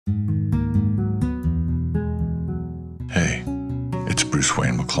Bruce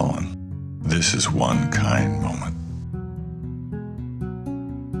Wayne McClellan. This is One Kind Moment,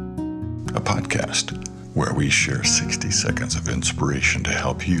 a podcast where we share 60 seconds of inspiration to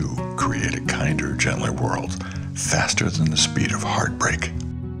help you create a kinder, gentler world faster than the speed of heartbreak.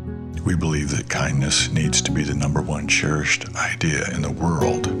 We believe that kindness needs to be the number one cherished idea in the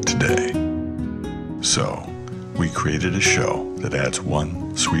world today. So, we created a show that adds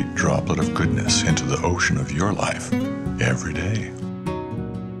one sweet droplet of goodness into the ocean of your life every day.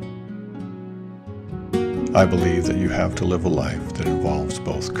 I believe that you have to live a life that involves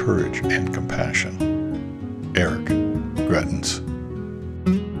both courage and compassion. Eric Greitens.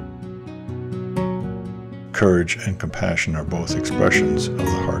 Courage and compassion are both expressions of the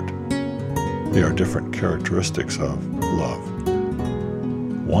heart. They are different characteristics of love.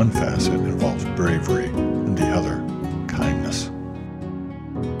 One facet involves bravery and the other, kindness.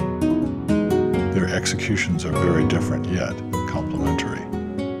 Their executions are very different yet complementary.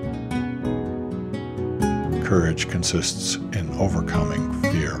 Courage consists in overcoming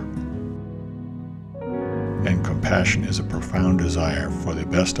fear, and compassion is a profound desire for the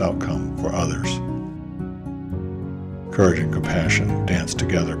best outcome for others. Courage and compassion dance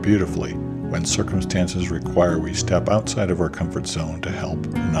together beautifully when circumstances require we step outside of our comfort zone to help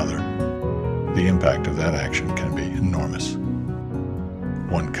another. The impact of that action can be enormous.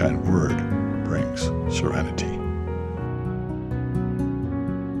 One kind word brings serenity.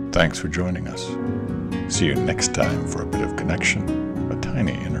 Thanks for joining us. See you next time for a bit of connection, a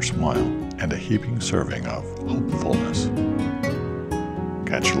tiny inner smile, and a heaping serving of hopefulness.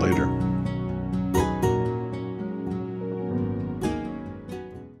 Catch you later.